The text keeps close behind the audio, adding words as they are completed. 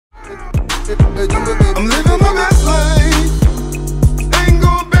I'm living my best life. Ain't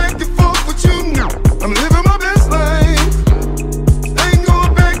going back and forth with you now. I'm living my best life. Ain't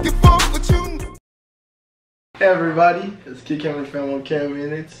going back and forth with you now. Hey everybody, it's Kid Cameron from 1 Cam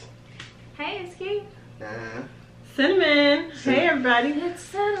Minutes. Hey, it's Keith. Cinnamon. Hey everybody. It's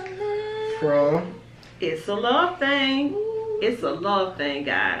Cinnamon. From It's a love thing. It's a love thing,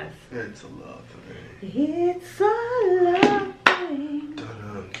 guys. It's a Love Thing. It's a love thing.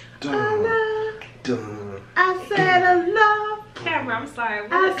 Dun, A dun, love. dun. I said a love. Camera, I'm sorry.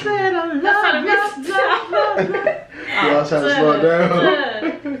 I said a love. That's Love, love, love. Y'all trying to slow down.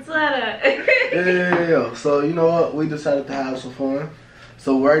 Yeah. So you know what? We decided to have some fun.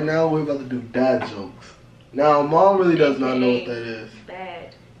 So right now we're about to do dad jokes. Now mom really does not know what that is.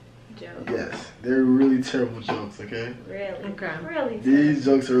 Bad joke. Yes, they're really terrible jokes. Okay. Really? Okay. Really? These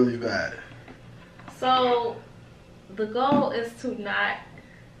jokes are really bad. So, the goal is to not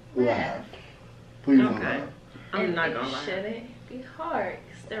Laugh. Please don't Okay. laugh. I'm and not it gonna lie. shouldn't be hard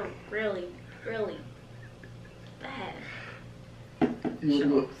because they're really, really bad.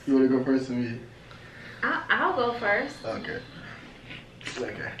 You wanna go first or me? I'll go first. Okay.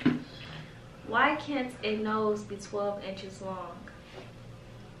 Okay. Why can't a nose be 12 inches long?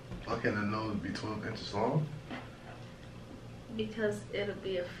 Why can't a nose be 12 inches long? Because it'll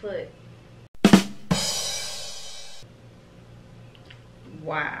be a foot.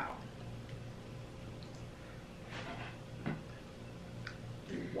 Wow.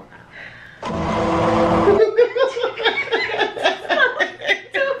 Wow.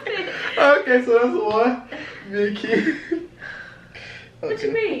 Stupid. Okay, so that's one. Me and Keith. What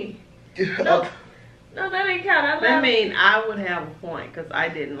you mean? No. No, that ain't count. That mean I would have a point because I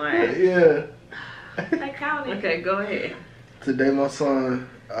didn't laugh. Yeah. That counted. Okay, go ahead. Today my son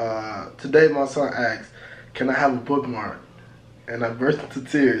asked, "Can I have a bookmark?" And I burst into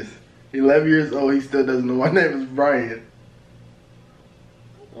tears. 11 years old, he still doesn't know my name is Brian.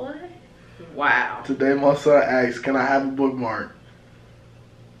 What? Wow. Today my son asked, "Can I have a bookmark?"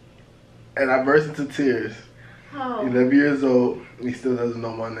 And I burst into tears. Oh. 11 years old, he still doesn't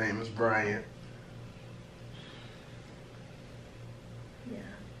know my name is Brian. Yeah,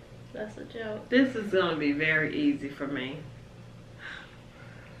 that's a joke. This is gonna be very easy for me.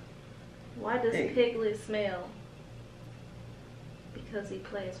 Why does Hey. Piglet smell? Because he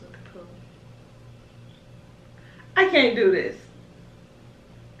plays with the poo. I can't do this.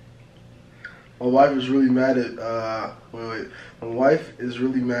 My wife is really mad at, My wife is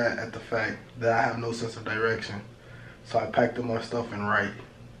really mad at the fact that I have no sense of direction. So I packed up my stuff and write.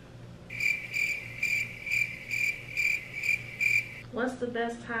 What's the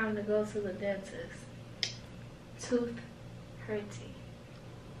best time to go to the dentist? Tooth hurting.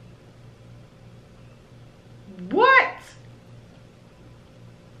 What?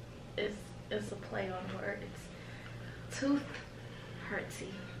 It's a play on words. Tooth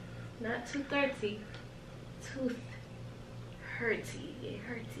hurty. Not 230. Tooth hurty. It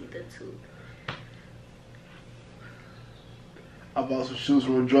hurty the tooth. I bought some shoes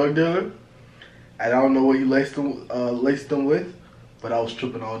from a drug dealer, and I don't know what he laced them with, but I was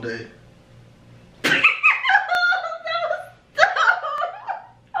tripping all day.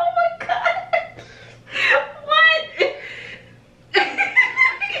 Oh my god. What?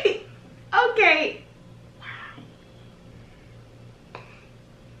 Okay.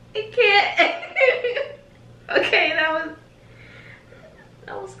 It can't. Okay, that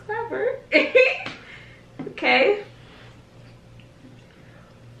was clever. Okay.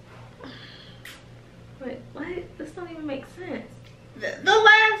 Wait, what? This don't even make sense. The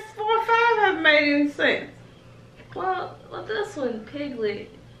last 4 or 5 haven't made any sense. Well, this one, Piglet,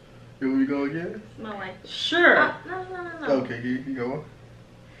 Here we go again? smell like. Sure. No. Okay, you go on.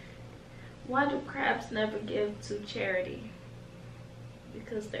 Why do crabs never give to charity?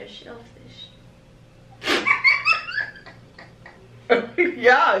 Because they're shellfish.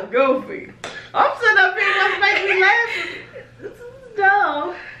 Y'all goofy. I'm sitting up here just make me laugh. This is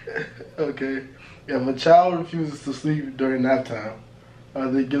dumb. Okay. If a child refuses to sleep during nap time, are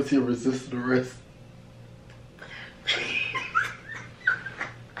they guilty of resisting arrest?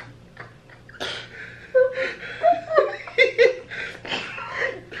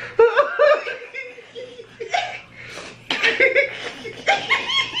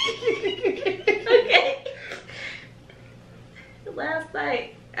 Okay. Last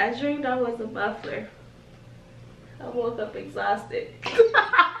night, I dreamed I was a muffler. I woke up exhausted.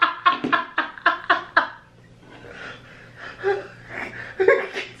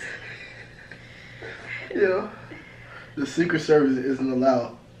 Yeah. The Secret Service isn't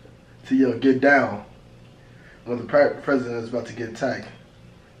allowed to yell "get down" when the president is about to get attacked.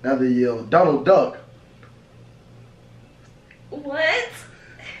 Now they yell, Donald Duck. What?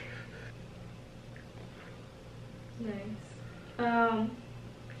 Nice.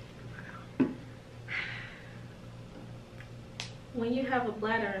 When you have a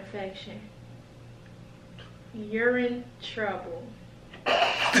bladder infection, urine trouble. You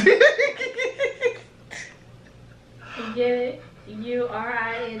get it?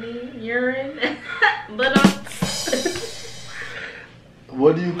 U-R-I-N-E, urine. But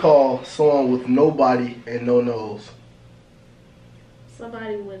What do you call someone with no body and no nose?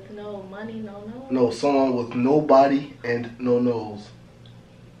 somebody with no money, no nose. No, someone with no body and no nose.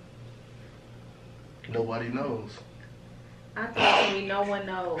 Nobody knows. I thought maybe no one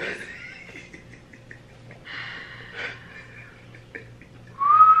knows.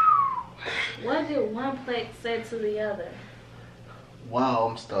 What did one plate say to the other? Wow,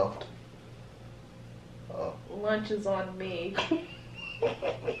 I'm stuffed. Lunch is on me.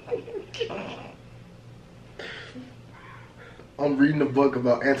 I'm reading a book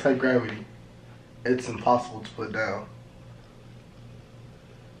about anti-gravity. It's impossible to put down.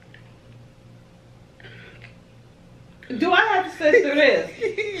 Do I have to sit through this?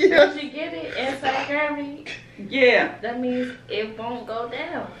 Did you get it? Anti-gravity? Yeah. That means it won't go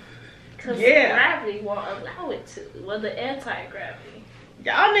down. Because Yeah. gravity won't allow it to. Well, the anti-gravity.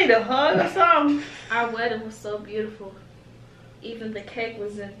 Y'all need a hug or something. Our wedding was so beautiful. Even the cake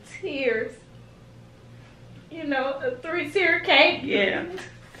was in tears. You know, a 3-tier cake. Yeah.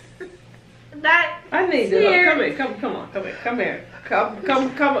 Not I need to tears. hug. Come on. Come here. Come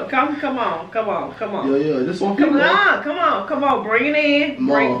on. Yo, this one. Come on. Bring it in.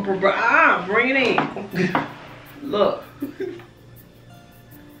 Mom. Bring it in. Look.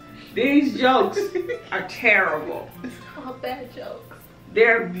 These jokes are terrible. all bad jokes.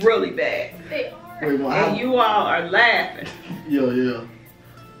 They're really bad. They are. Wait, well, And you all are laughing. Yo.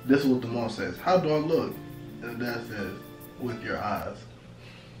 This is what the mom says. How do I look? And the dad says, with your eyes.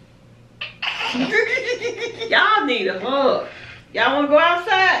 Y'all need a hug. Y'all want to go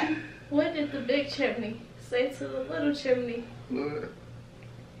outside? What did the big chimney say to the little chimney? What?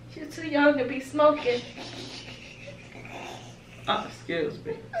 You're too young to be smoking. Oh, excuse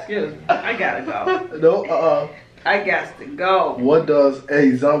me. I gotta go. No, I got to go. What does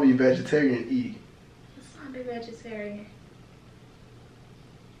a zombie vegetarian eat? Zombie vegetarian.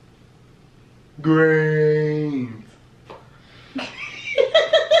 Grains.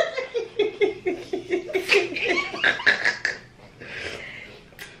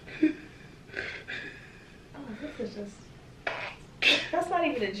 That's not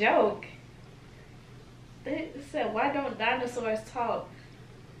even a joke. They said, why don't dinosaurs talk?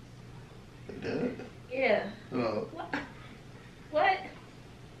 That? Yeah. Oh. What?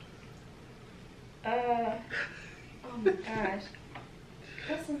 Oh my gosh.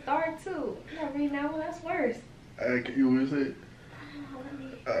 This is dark too. I'm not reading that one. That's worse. You want to say it? Oh, let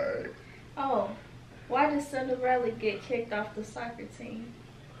me- Alright. Oh, why did Cinderella get kicked off the soccer team?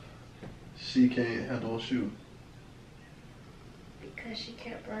 She can't handle a shoe. Because she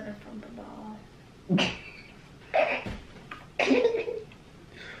kept running from the ball.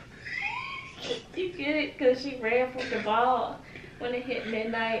 You get it? Because she ran from the ball. When it hit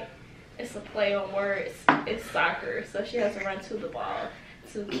midnight, it's a play on words. It's soccer, so she has to run to the ball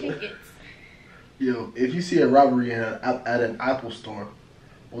to kick it. Yo, if you see a robbery at an Apple store,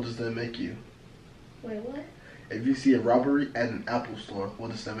 what does that make you? Wait, what? If you see a robbery at an Apple store,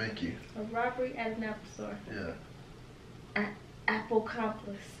 what does that make you? A robbery at an Apple store. Yeah. Apple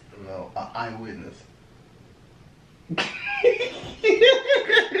accomplice. No, an eyewitness.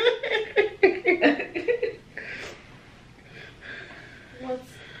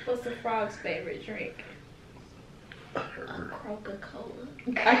 What's the frog's favorite drink? A Coca-Cola.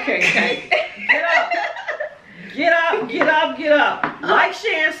 I can't take it. Get up. Like,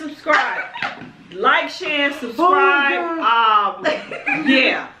 share, and subscribe.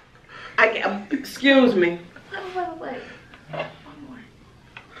 Yeah. Excuse me. Wait. One more.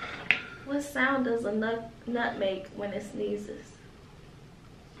 What sound does a nut make when it sneezes?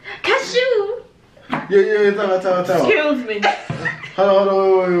 Cashew! Yeah, time. Excuse me. Hold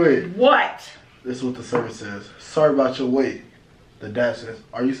on, wait. What? This is what the server says. Sorry about your weight. The dad says,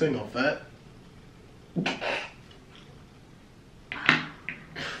 are you saying I'm fat?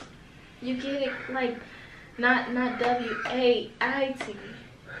 You get it? Like, not W-A-I-T.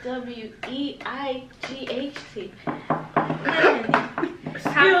 W-E-I-G-H-T.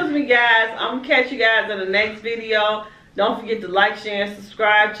 Excuse me, guys. I'm gonna catch you guys in the next video. Don't forget to like, share, and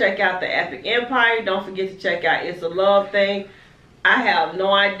subscribe. Check out the Epic Empire. Don't forget to check out It's a Love Thing. I have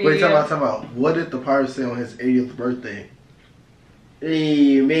no idea. Wait, time out. What did the pirate say on his 80th birthday?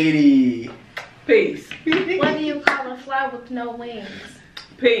 Hey, matey. Peace. What do you call a fly with no wings?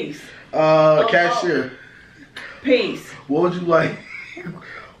 Peace. Cashier. Peace. What would you like?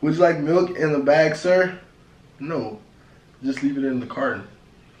 Would you like milk in the bag, sir? No. Just leave it in the carton.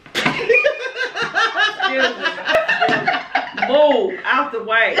 Excuse me. Move out the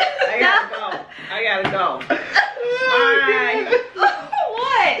way. I gotta go.